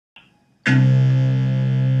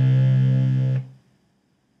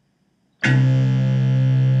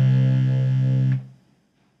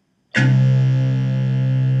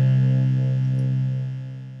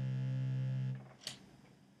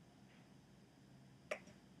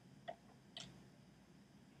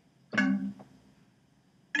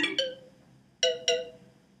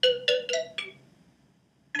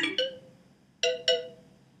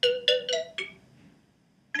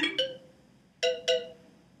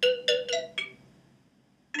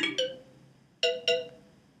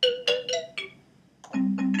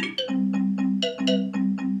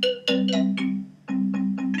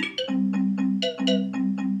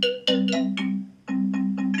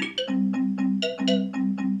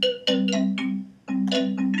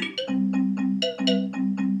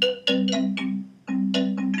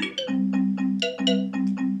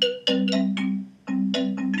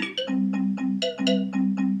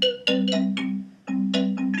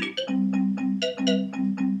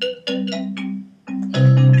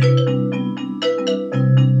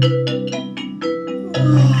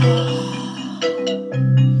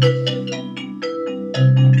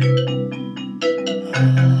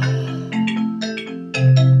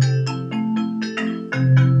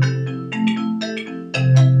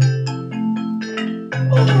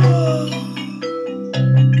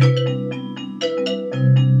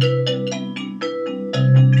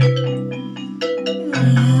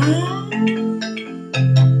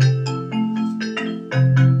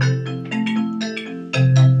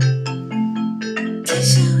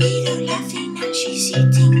There's a widow laughing and she's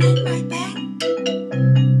sitting in my bed.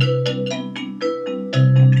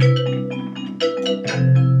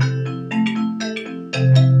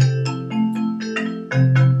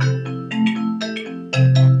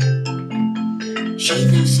 She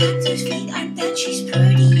does Santa's feet and then she's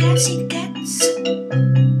pretty as it gets.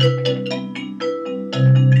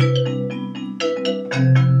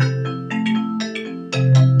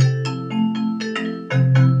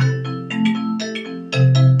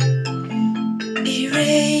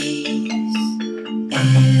 Erase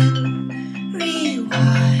and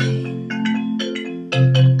rewind,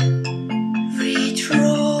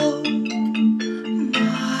 redraw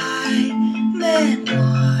my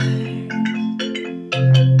memoir.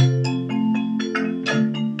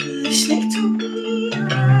 Listening to me,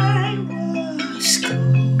 I was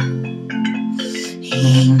going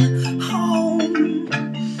home.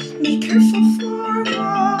 Be careful for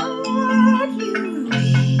what you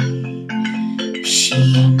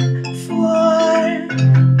wishing for.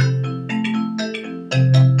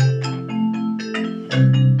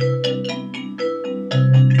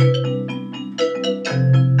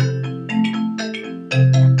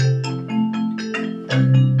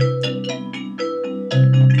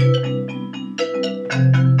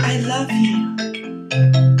 I love you.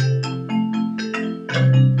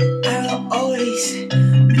 I will always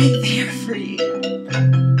be there for you.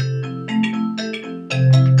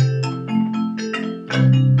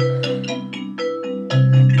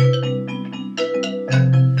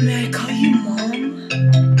 May I call you Mom?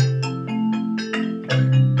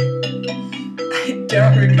 I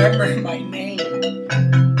don't remember my name.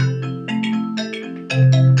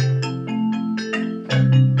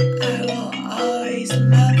 I will always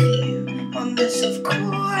love you, unless of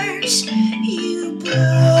course you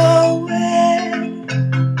blow it.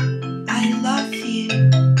 I love you.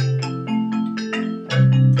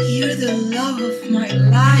 You're the love of my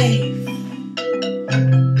life.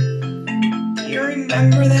 Do you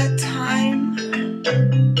remember that time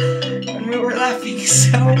when we were laughing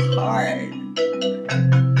so hard?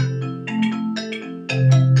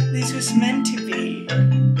 This was meant to be.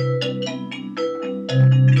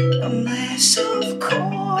 Unless of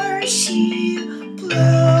course you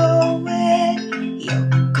blow it.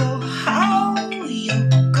 Yoko how,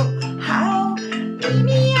 Yoko how,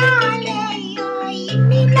 Imi ale-yo,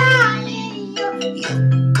 Imi ale-yo.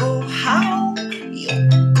 Yoko how,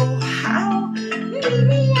 Yoko how,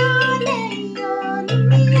 Imi ale-yo,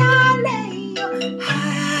 Imi ale-yo.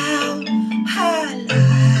 How,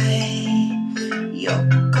 halai,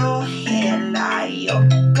 Yoko hela,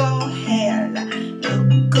 Yoko hela.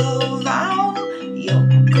 Yoko how,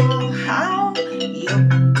 Yoko how,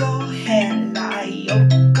 Yoko hela,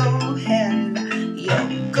 Yoko hela,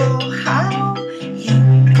 Yoko how,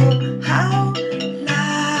 Yoko how,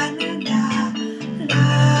 la la la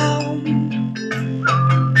la.